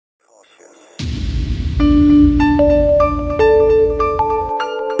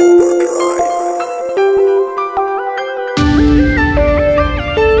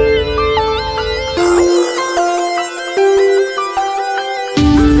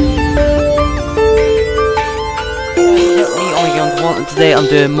today I'm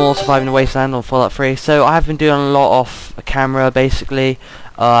doing more Surviving the Wasteland on Fallout 3. So I have been doing a lot off camera basically.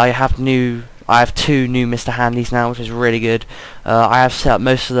 I have two new Mr. Handys now, which is really good. I have set up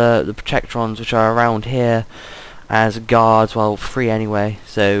most of the Protectrons which are around here as guards, well, free anyway,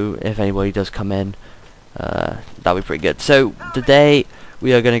 so if anybody does come in, that'll be pretty good. So today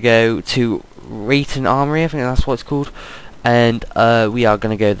we are going to go to Wasteland Armory, I think that's what it's called, and we are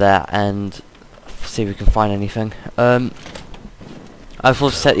going to go there and see if we can find anything. I've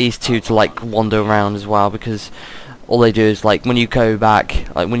also set these two to like wander around as well, because all they do is like when you go back,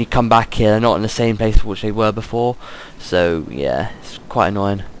 like when you come back here, they're not in the same place which they were before. So yeah, it's quite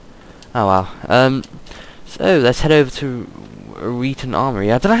annoying. Oh wow. So let's head over to Wasteland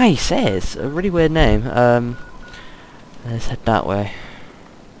Armory. I don't know how you say it. It's a really weird name. Let's head that way.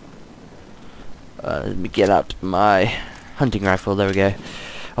 Let me get out my hunting rifle. There we go.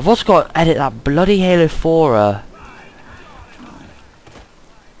 I've also got to edit that bloody Halo 4.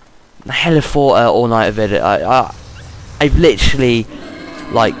 Halo 4 all-nighter video. I've literally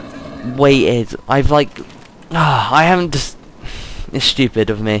like waited. I've like I haven't just. It's stupid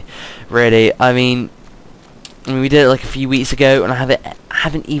of me, really. I mean we did it like a few weeks ago, and I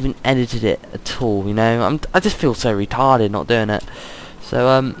haven't even edited it at all. You know, I just feel so retarded not doing it.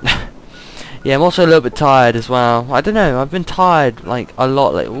 So yeah, I'm also a little bit tired as well. I don't know. I've been tired like a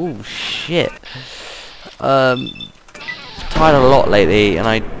lot. Like oh shit. Tired a lot lately, and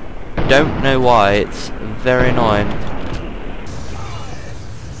I don't know why. It's very annoying.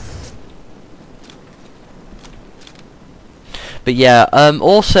 But yeah,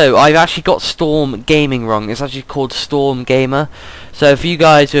 also I've actually got Storm Gaming wrong. It's actually called Storm Gamer. So for you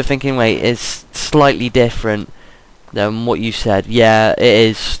guys who are thinking, wait, it's slightly different than what you said, yeah, it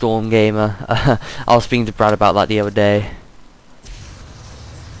is Storm Gamer. I was speaking to Brad about that the other day.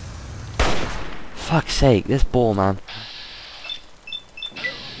 Fuck's sake, this ball, man.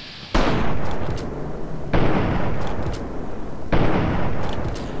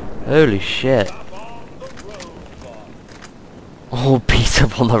 Holy shit. Oh, beat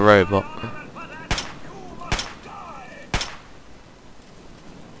up on the robot.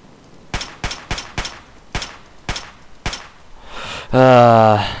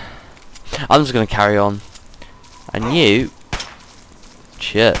 I'm just gonna carry on. And you...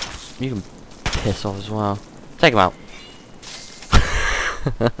 Shit. You can piss off as well. Take him out.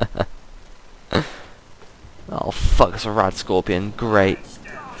 Oh fuck, it's a rad scorpion. Great.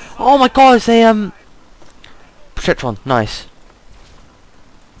 Oh my god, it's a Protectron. Nice.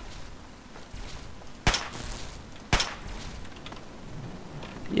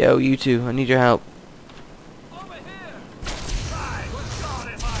 Yo, you two, I need your help.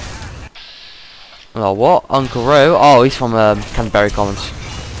 Oh, what? Uncle Ro? Oh, he's from Canterbury Commons.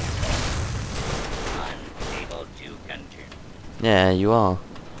 Yeah, you are.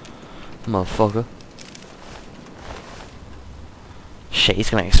 Motherfucker. Shit, he's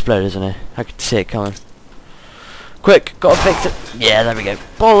gonna explode, isn't he? I could see it coming. Quick, gotta fix it. Yeah, there we go.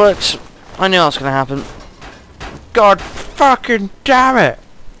 Bollocks! I knew that was gonna happen. God fucking damn it!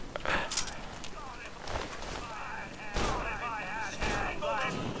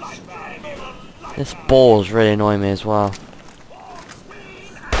 This ball's really annoying me as well.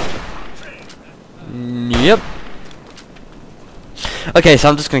 Yep. Okay, so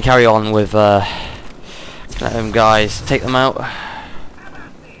I'm just gonna carry on with let them guys take them out.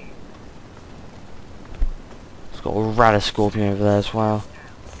 It's got a rad scorpion over there as well.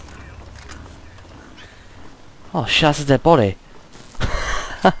 Oh shit, that's a dead body.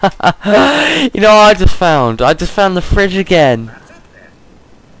 You know what I just found? I just found the fridge again.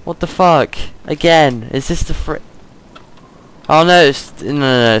 What the fuck? Again? Is this the fridge? Oh no,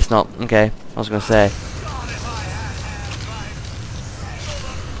 no, it's not. Okay, I was gonna say.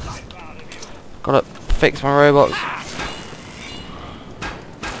 Gotta fix my robots.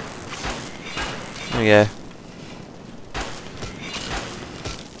 There we go.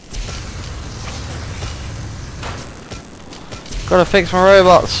 Gotta fix my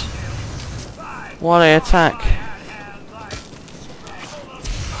robots. Why they attack?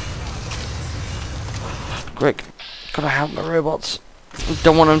 Quick, gotta help my robots.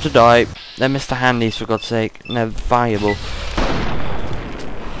 Don't want them to die. They're Mr. Handys, for God's sake. And they're valuable.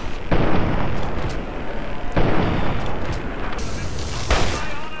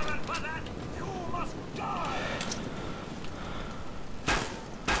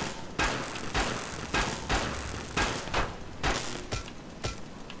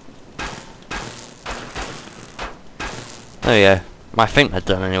 There we go. I think they're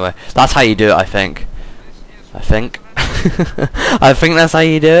done anyway. That's how you do it, I think. I think that's how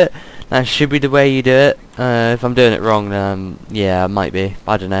you do it. That should be the way you do it. If I'm doing it wrong, then yeah, it might be.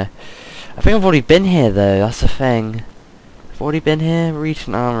 I don't know. I think I've already been here though. That's the thing. I've already been here.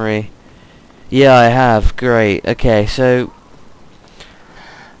 Regent Armory. Yeah, I have. Great. Okay, so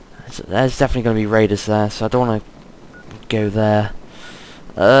there's definitely going to be raiders there, so I don't want to go there.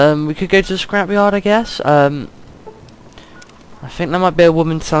 We could go to the scrapyard, I guess. I think there might be a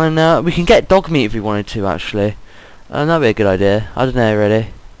woman selling there. We can get dog meat if we wanted to, actually. That'd be a good idea. I don't know, really.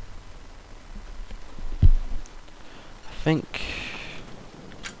 I think...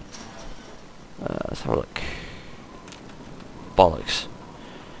 let's have a look. Bollocks.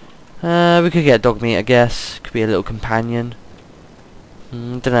 We could get dog meat, I guess. Could be a little companion.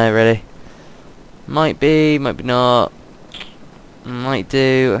 Don't know, really. Might be not. Might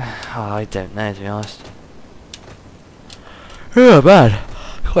do. Oh, I don't know, to be honest. Oh, bad.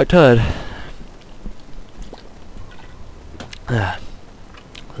 Quite tired.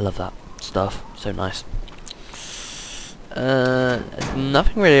 Love that stuff. So nice. There's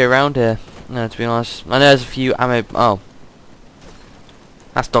nothing really around here. No, to be honest. I know there's a few ammo. Oh.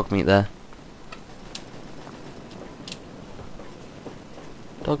 That's dog meat there.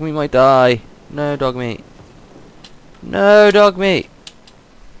 Dog meat might die. No dog meat. No dog meat.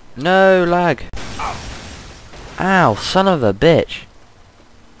 No lag. Ow, son of a bitch.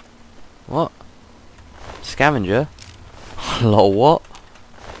 What? Scavenger? Lol, what?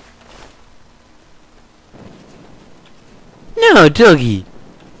 No, doggy.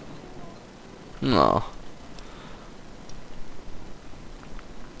 No.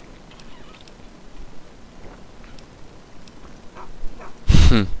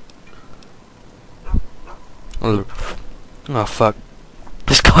 Oh fuck.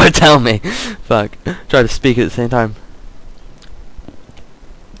 Just gotta tell me. Fuck. Try to speak at the same time.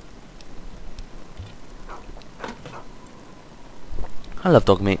 I love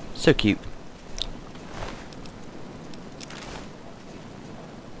dog meat. So cute.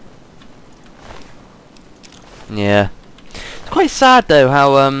 Yeah. It's quite sad though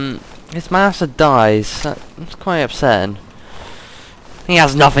how his master dies. That's quite upsetting. He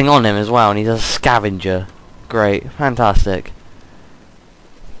has nothing on him as well, and he's a scavenger. Great. Fantastic.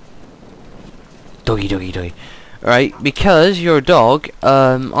 Doggy, doggy, doggy. Right, because you're a dog,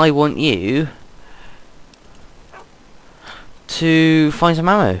 I want you to find some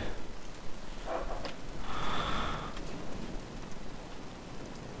ammo.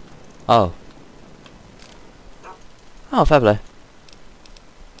 Oh. Oh, fair play.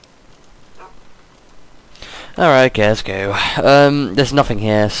 Alright, okay, let's go. There's nothing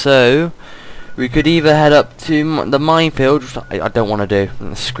here, so we could either head up to the minefield, which I don't want to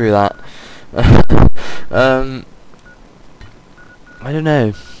do. Screw that. I don't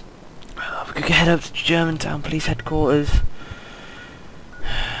know. We could head up to Germantown Police Headquarters.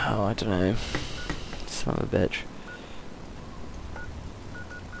 Oh, I don't know. Son of a bitch.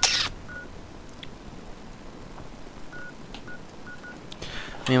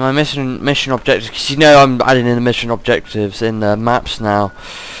 I mean, my mission objectives, because you know I'm adding in the mission objectives in the maps now.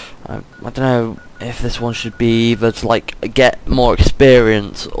 I don't know if this one should be either to like get more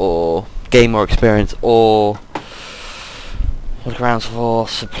experience or gain more experience or look around for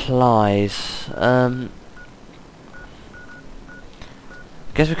supplies. I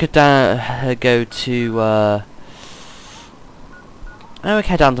guess we could go to we could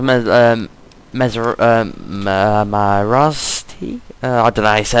head down to Maserati. I don't know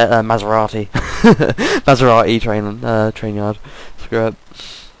how you say it, Maserati. Maserati train yard. Screw it.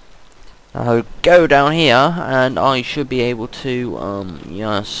 I'll go down here and I should be able to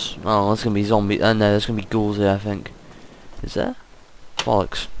yes. Oh, there's gonna be zombies. No, there's gonna be ghouls here, I think. Is there?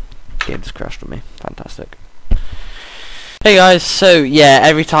 Bollocks. Game just crashed on me. Fantastic. Hey guys, so yeah,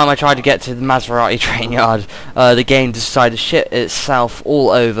 every time I tried to get to the Maserati train yard, the game decided to shit itself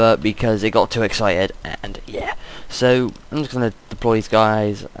all over because it got too excited, and yeah. So I'm just gonna deploy these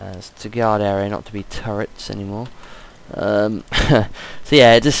guys as to guard area, not to be turrets anymore. So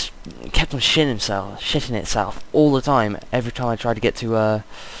yeah, it just kept on shitting itself all the time. Every time I tried to get to you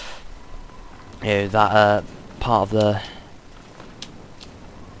know, that part of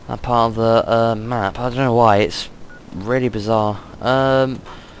the map. I don't know why. It's really bizarre.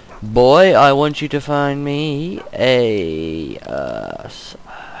 Boy, I want you to find me a some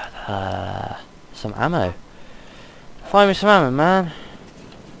ammo. Find me some ammo, man.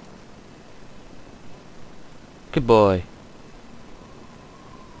 Good boy.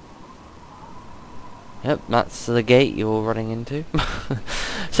 Yep, that's the gate you're running into.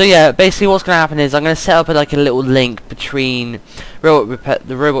 So yeah, basically what's going to happen is I'm going to set up like a little link between the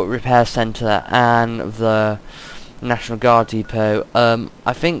robot repair center and the National Guard depot.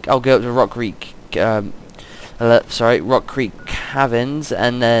 I think I'll go up to Rock Creek. Rock Creek Caverns,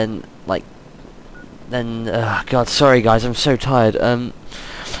 and then God, sorry guys, I'm so tired. So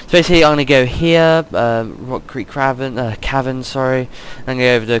basically, I'm gonna go here, Rock Creek Caverns. Sorry, and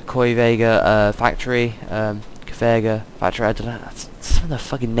go over to Coy Vega factory, Vega factory. I don't know. Some of the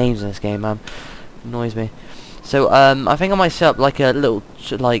fucking names in this game, man, annoys me. So I think I might set up like a little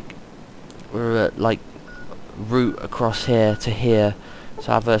route across here to here,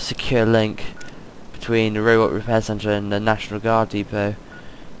 so I have a secure link between the robot repair center and the National Guard depot,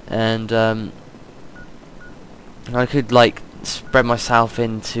 and I could like spread myself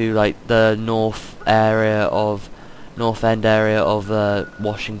into like the north end area of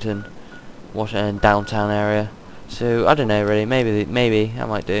Washington downtown area. So I don't know really. Maybe I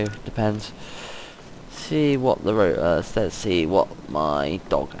might do. Depends. See what the let's see what my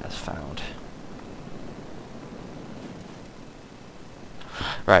dog has found.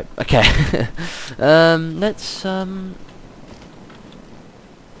 Right. Okay. Let's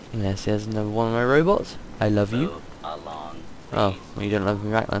yes, there's another one of my robots. I love you. Oh, well, you don't love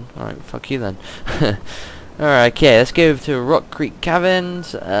me back then. Alright, fuck you then. Alright, okay, let's go over to Rock Creek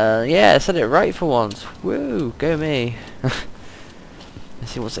Caverns. Yeah, I said it right for once. Woo, go me. Let's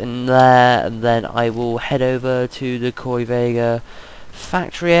see what's in there, and then I will head over to the Coy Vega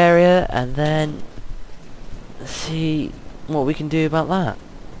factory area, and then see what we can do about that.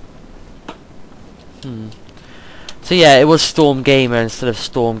 So yeah, it was Storm Gamer instead of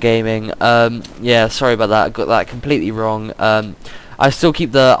Storm Gaming. Yeah, sorry about that. I got that completely wrong. I'll still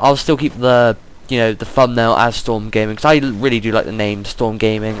keep the you know, the thumbnail as Storm Gaming, because I really do like the name Storm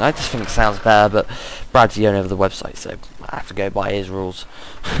Gaming. I just think it sounds better, but Brad's the owner of the website, so I have to go by his rules.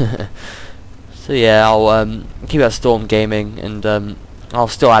 So yeah, I'll keep it as Storm Gaming, and I'll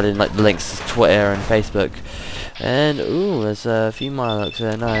still add in like the links to Twitter and Facebook. And ooh, there's a few Milux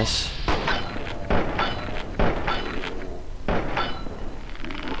there, nice.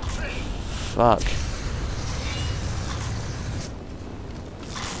 Fuck.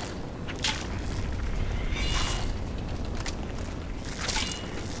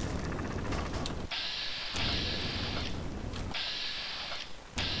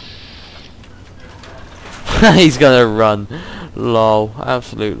 He's gonna run. Lol.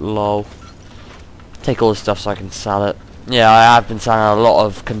 Absolute lol. Take all the stuff so I can sell it. Yeah, I have been selling a lot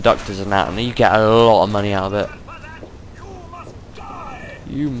of conductors and that, and you get a lot of money out of it.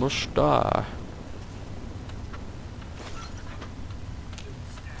 You must die.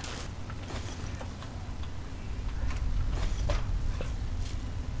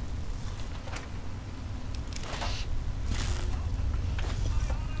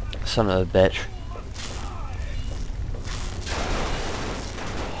 Son of a bitch.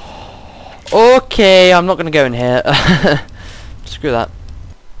 Okay, I'm not gonna go in here. Screw that.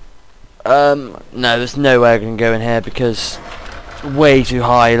 No, there's no way I can go in here because way too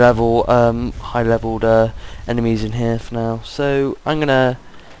high leveled enemies in here for now. So I'm gonna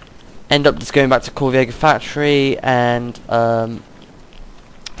end up just going back to Coy Vega factory, and well,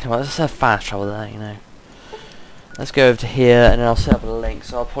 let's have fast travel there, you know. Let's go over to here, and then I'll set up a link.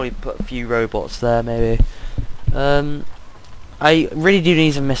 So I'll probably put a few robots there, maybe. I really do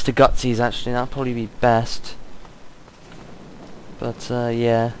need some Mr. Gutsies, actually. That'll probably be best. But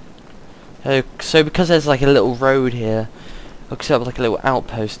yeah. So because there's like a little road here, I'll set up like a little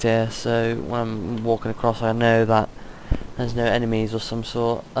outpost here. So when I'm walking across, I know that there's no enemies or some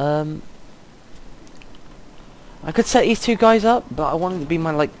sort. I could set these two guys up, but I want them to be my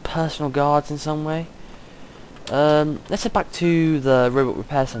like personal guards in some way. Let's head back to the robot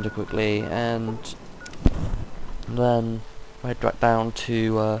repair center quickly, and then head back down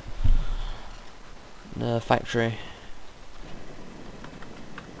to the factory.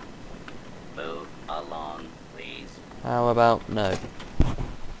 Move along, please. How about no?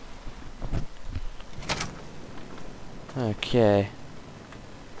 Okay.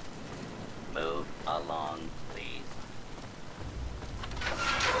 Move along, please.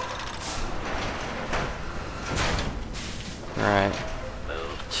 Right.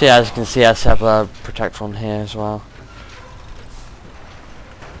 So yeah, as you can see, I set up a protector on here as well.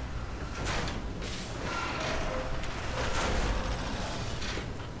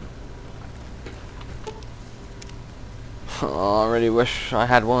 Oh, I really wish I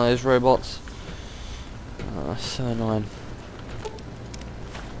had one of those robots. Oh, so annoying.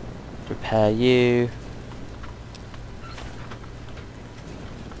 Repair you.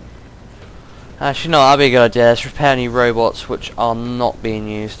 Actually, no, that'd be a good idea. Let's repair any robots which are not being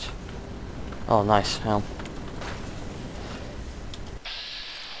used. Oh, nice. Hell.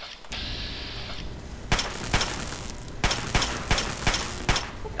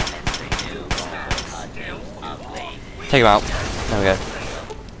 Take him out. There we go.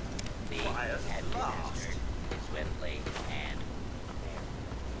 The administered swiftly and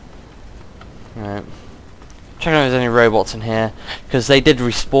Alright. Checking out if there's any robots in here, because they did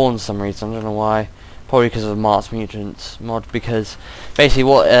respawn for some reason, I don't know why. Probably because of the Mars Mutants mod, because basically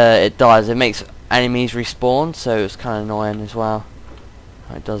what it does, it makes enemies respawn, so it's kind of annoying as well.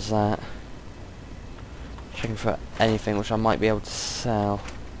 It does that. Checking for anything which I might be able to sell.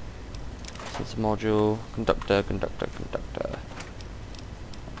 So it's a module, conductor.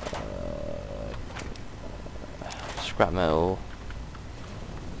 Scrap metal.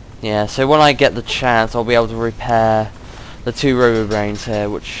 Yeah, so when I get the chance, I'll be able to repair the 2 robo brains here,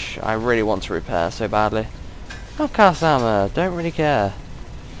 which I really want to repair so badly. Outcast armor, don't really care.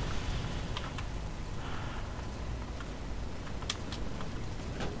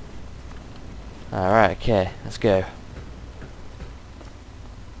 Alright, okay, let's go.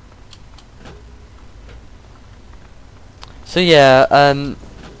 So yeah,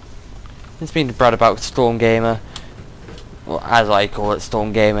 it's been brought about Storm Gamer, well, as I call it,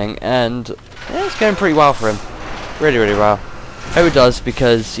 Storm Gaming, and yeah, it's going pretty well for him. Really, really well. Hope it does,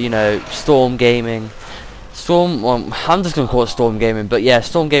 because, you know, Storm Gaming, well, I'm just going to call it Storm Gaming, but yeah,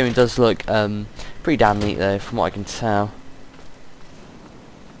 Storm Gaming does look pretty damn neat though, from what I can tell.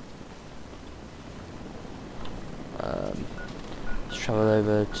 Let's travel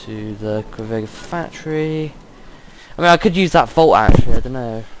over to the Quivega factory. I mean, I could use that vault actually, I don't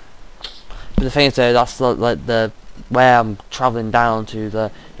know. But the thing is though, that's like the where I'm travelling down to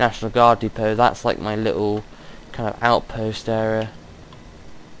the National Guard depot, that's like my little kind of outpost area.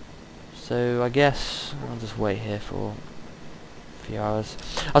 So I guess I'll just wait here for a few hours.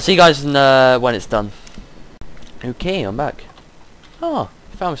 I'll see you guys in, when it's done. Okay, I'm back. Oh,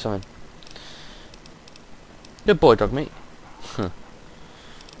 found me something. Good boy, dog meat.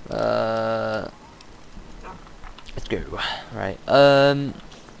 Let's go. Right.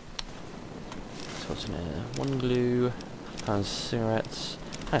 What's in here? 1 glue. And cigarettes.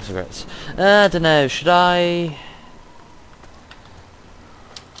 Cigarettes. I don't know. Should I?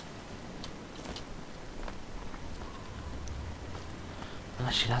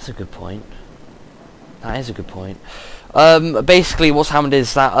 Actually, that's a good point. That is a good point. Basically, what's happened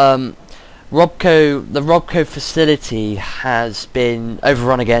is that the Robco facility has been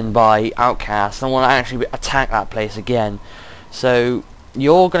overrun again by outcasts, and I want to actually attack that place again. So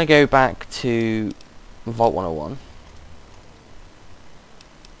you're going to go back to Vault 101.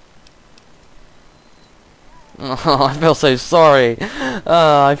 Oh, I feel so sorry.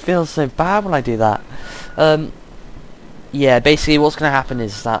 I feel so bad when I do that. Yeah, basically what's going to happen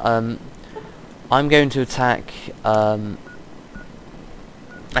is that I'm going to attack.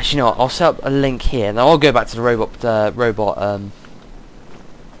 Actually, no, I'll set up a link here. Now I'll go back to the robot.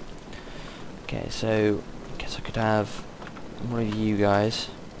 Okay, so I guess I could have one of you guys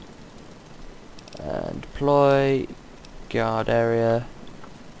and deploy guard area.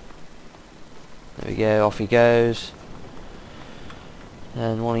 There we go. Off he goes.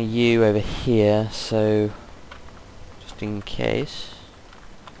 And one of you over here. So just in case.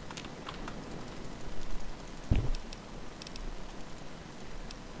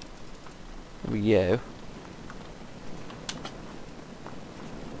 There we go.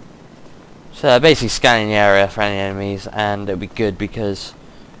 So basically scanning the area for any enemies, and it'll be good because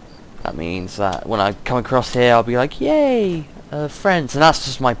that means that when I come across here I'll be like, yay, friends, and that's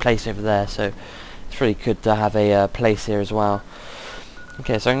just my place over there, so it's really good to have a place here as well.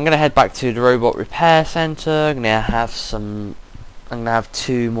 Okay, so I'm gonna head back to the robot repair center. I'm gonna have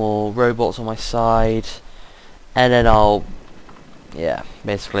 2 more robots on my side, and then yeah,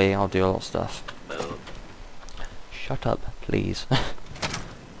 basically I'll do a lot of stuff. Shut up, please.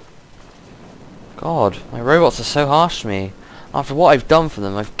 God, my robots are so harsh to me. After what I've done for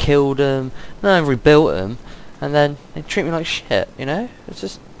them, I've killed them, then I've rebuilt them, and then they treat me like shit, you know? It's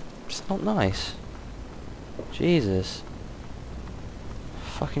just not nice. Jesus.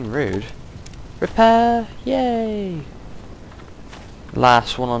 Fucking rude. Repair! Yay!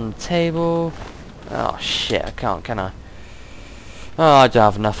 Last one on the table. Oh shit, I can't, can I? Oh, I don't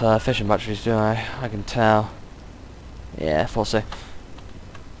have enough fishing batteries, do I? I can tell. Yeah, I thought so.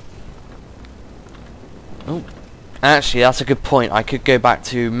 Oh, actually, that's a good point. I could go back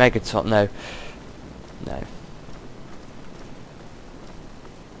to Megaton. No.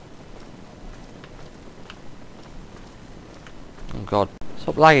 Oh god.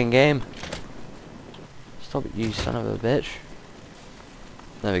 Stop lagging, game. Stop it, you son of a bitch.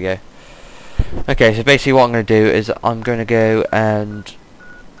 There we go. Okay, so basically what I'm going to do is I'm going to go and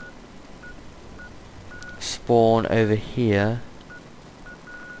spawn over here.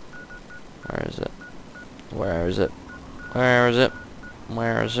 Where is it? Where is it? Where is it?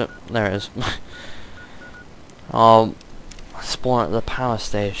 Where is it? There it is. Oh, spawn at the power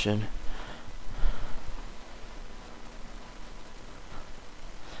station.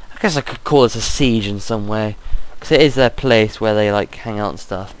 I guess I could call it a siege in some way, because it is their place where they like hang out and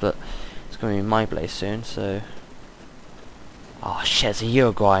stuff. But it's going to be my place soon, so. Oh shit, there's a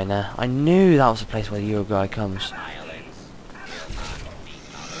Uruguay in there. I knew that was the place where the Uruguay comes.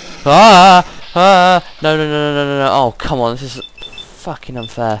 Ah! Ah! No, no, no, no, no, no, no. Oh, come on, this is fucking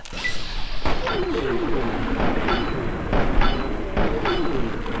unfair.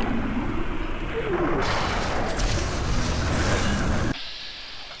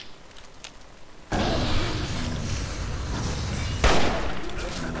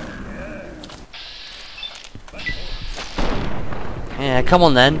 Yeah, come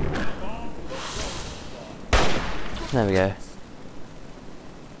on then. There we go.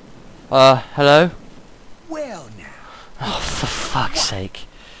 Hello? Well now. Oh, for fuck's sake.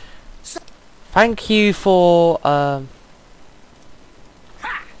 Thank you for, God,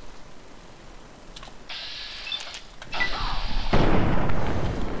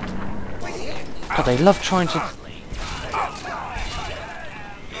 they love trying to...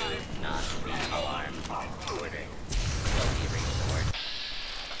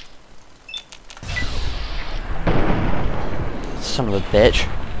 Son of a bitch.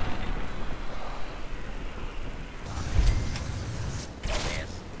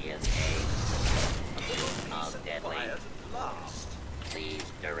 Please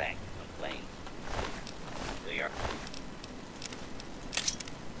direct complaint to your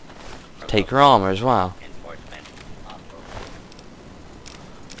Take your armor as well. enforcement officer.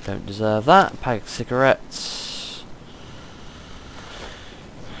 Don't deserve that. Pack of cigarettes.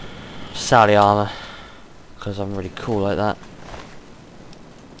 Sell the armor, because I'm really cool like that.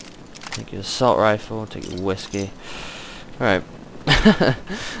 Take your assault rifle. Take your whiskey. Right.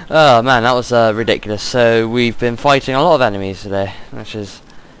 Oh man, that was ridiculous. So we've been fighting a lot of enemies today, which is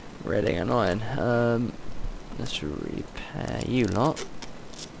really annoying. Let's repair you lot.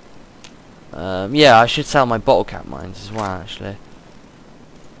 Yeah, I should sell my bottle cap mines as well, actually,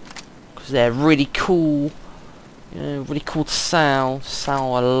 because they're really cool. You know, really cool to sell.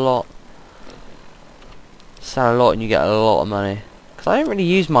 Sell a lot. Sell a lot, and you get a lot of money. Because I don't really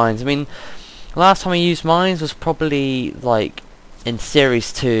use mines. I mean, last time I used mines was probably like in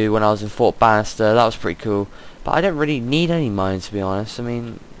Series 2 when I was in Fort Bannister. That was pretty cool. But I don't really need any mines, to be honest. I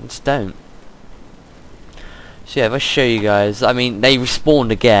mean, I just don't. So yeah, if I show you guys, I mean, they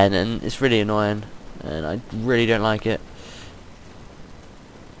respawned again, and it's really annoying. And I really don't like it.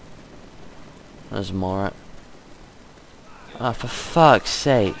 There's more. Ah, for fuck's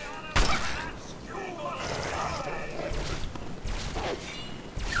sake.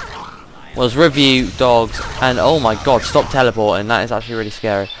 Well, there's review, dogs, and oh my god, stop teleporting. That is actually really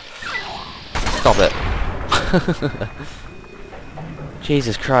scary. Stop it.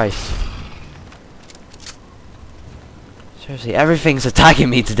 Jesus Christ. Seriously, everything's attacking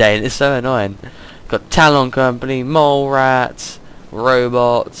me today, and it's so annoying. Got Talon Company, mole rats,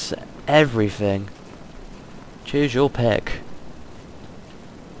 robots, everything. Choose your pick.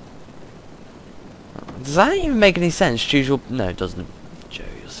 Does that even make any sense? Choose your... No, it doesn't. Joe,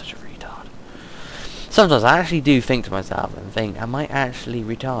 you're such a retard. Sometimes I actually do think to myself and think, am I actually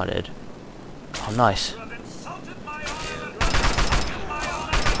retarded? Oh, nice.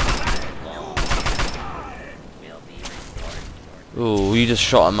 Ooh, you just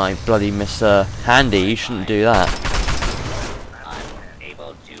shot at my bloody Mr. Handy. You shouldn't do that.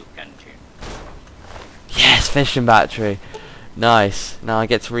 Unable to continue. Yes, fishing battery. Nice. Now I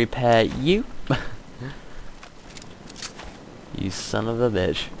get to repair you. You son of a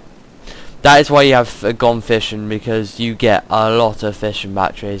bitch. That is why you have gone fishing, because you get a lot of fishing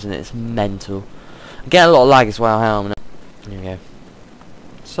batteries and it's mental. I get a lot of lag as well. Hang on. There we go.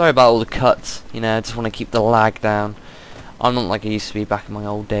 Sorry about all the cuts. You know, I just want to keep the lag down. I'm not like I used to be back in my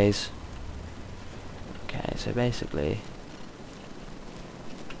old days. Okay, so basically...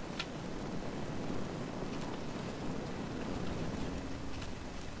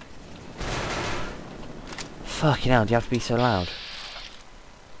 Fucking hell, do you have to be so loud?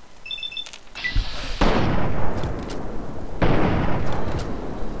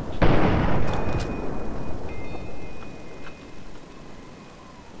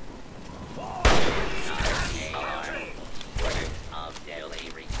 Of daily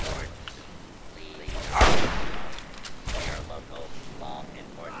reports. Please your local law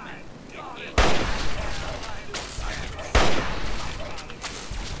enforcement engage.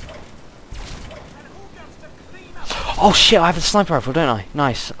 Oh shit, I have a sniper rifle, don't I?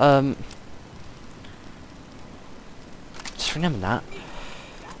 Nice. just remembered that.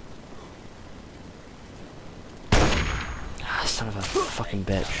 Ah, son of a fucking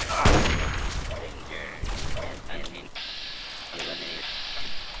bitch.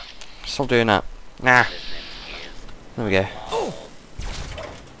 Stop doing that. Nah. There we go.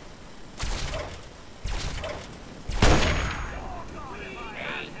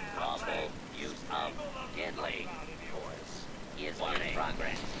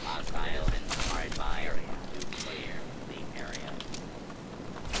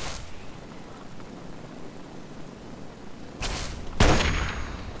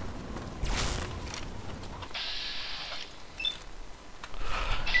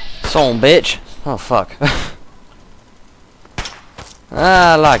 Son, bitch. Oh fuck.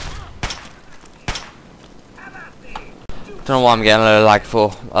 Ah, lag. Don't know why I'm getting a little lag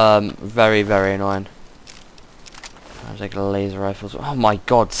for. Very, very annoying. I'm taking a laser rifles. Oh my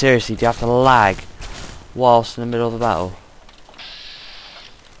god, seriously, do you have to lag whilst in the middle of the battle?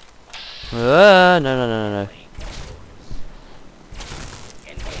 No, no, no, no, no.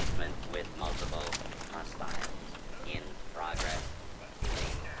 Engagement with multiple hostiles in progress.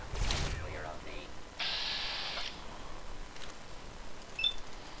 Clear of me.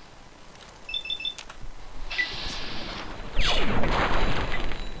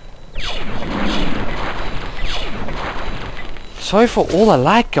 Sorry for all the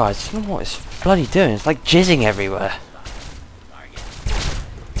lag, guys. I don't know what it's bloody doing. It's like jizzing everywhere.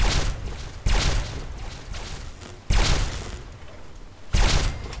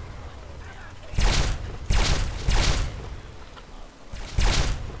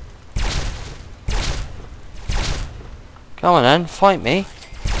 Come on then, fight me.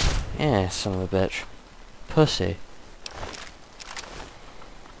 Yeah, son of a bitch. Pussy.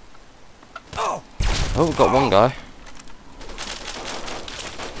 Oh, we've got one guy.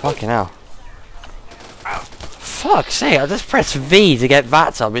 Fucking hell. Fuck's sake, I just pressed V to get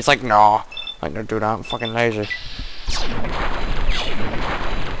VATS up. It's like, nah, I ain't gonna do that, I'm fucking lazy.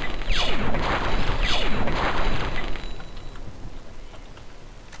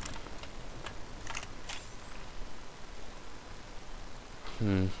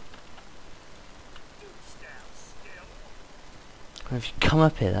 If you come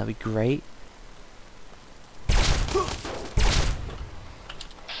up here, that'd be great.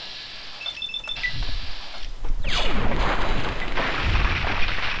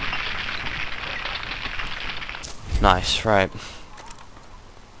 Nice, right.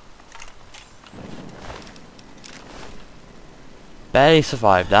 Barely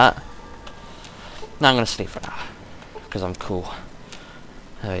survived that. Now I'm gonna sleep for now, because I'm cool.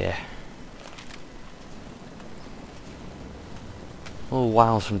 Oh yeah. Oh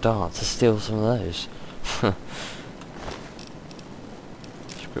wow, some darts. Let's steal some of those.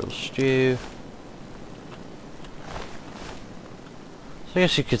 Squirrel stew. So I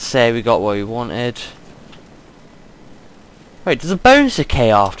guess you could say we got what we wanted. Wait, does the bones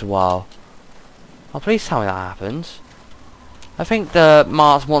decay after a while? Oh, please tell me that happens. I think the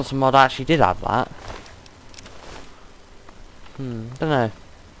Mars Monster mod actually did have that. Don't know.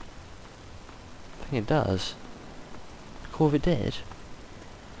 I think it does. Cool if it did.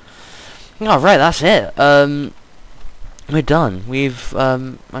 Oh, right, that's it. We're done. We've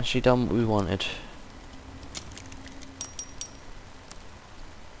actually done what we wanted.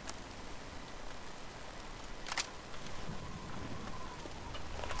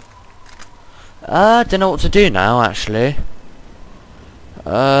 Don't know what to do now, actually.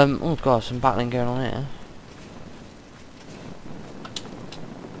 Oh god, some battling going on here.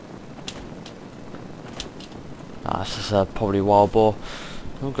 Ah, this is probably wild boar.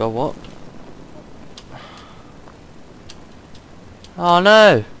 Oh god, what? Oh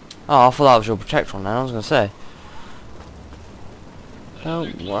no! Oh, I thought that was your Protectron then, I was gonna say.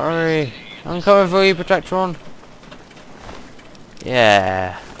 Don't worry. I'm coming for you, Protectron.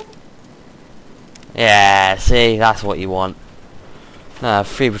 Yeah. Yeah, see, that's what you want. Now,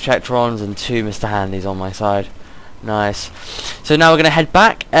 3 Protectrons and 2 Mr. Handys on my side. Nice. So now we're going to head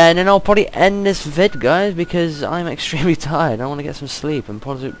back, and then I'll probably end this vid, guys, because I'm extremely tired. I want to get some sleep and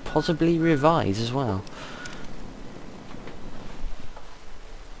possibly revise as well.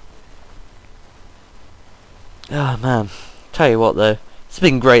 Oh, man. Tell you what, though. It's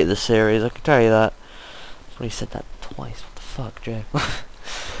been great, this series, I can tell you that. I've already said that twice. What the fuck, Joe?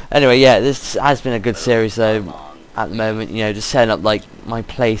 Anyway, yeah, this has been a good series, though, at the moment. You know, just setting up, like, my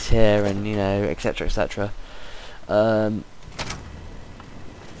place here and, you know, etc, etc.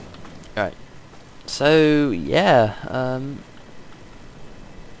 Right. So, yeah,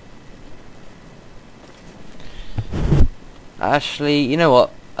 actually, you know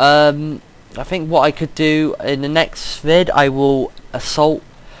what? I think what I could do in the next vid, I will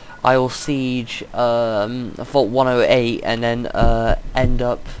siege Vault 108 and then end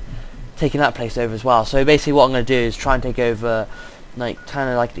up taking that place over as well. So basically what I'm going to do is try and take over like kind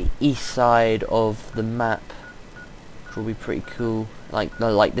of like the east side of the map, which will be pretty cool.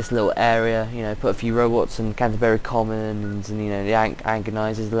 Like this little area, you know, put a few robots in Canterbury Commons and, you know, the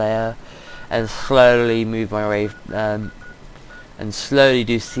Agonizers layer, and slowly move my way and slowly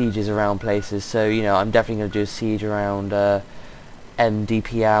do sieges around places. So, you know, I'm definitely going to do a siege around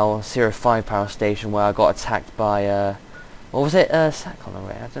MDPL 05 power station, where I got attacked by what was it? Satcon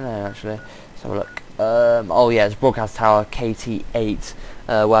away? I don't know actually. Let's have a look. Oh yeah, it's Broadcast Tower KT8,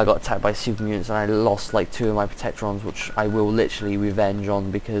 where I got attacked by super mutants and I lost like 2 of my Protectrons, which I will literally avenge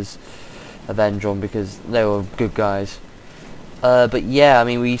on because they were good guys. But yeah, I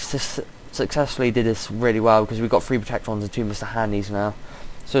mean, we successfully did this really well because we've got 3 Protectrons and 2 Mr. Handys now.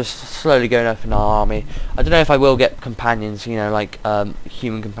 So it's slowly going up in our army. I don't know if I will get companions, you know, like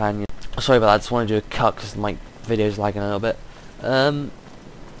human companions. Sorry about that, I just want to do a cut because my video's lagging a little bit.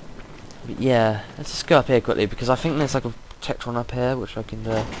 But yeah, let's just go up here quickly because I think there's like a Protectron up here which I can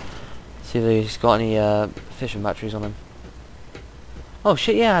see if he's got any fission batteries on him. Oh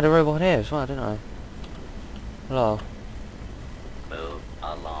shit, yeah, I had a robot here as well, didn't I? Hello. Move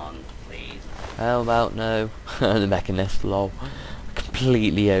along, please. How about no? The Mechanist, lol.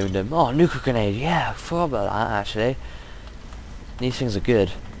 Completely owned him. Oh, nuclear grenade, yeah, I forgot about that actually. These things are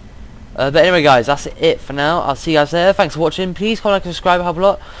good. But anyway guys, that's it for now. I'll see you guys there. Thanks for watching. Please comment, like, and subscribe, help a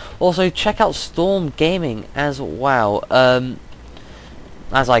lot. Also check out Storm Gaming as well.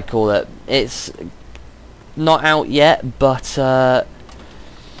 As I call it. It's not out yet, but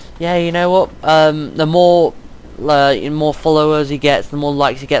yeah, you know what? The more followers he gets, the more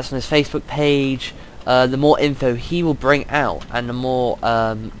likes he gets on his Facebook page, the more info he will bring out, and the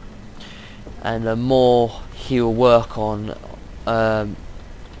more he will work on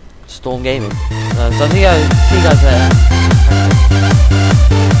Storm Gaming. So I think I'll see you guys later.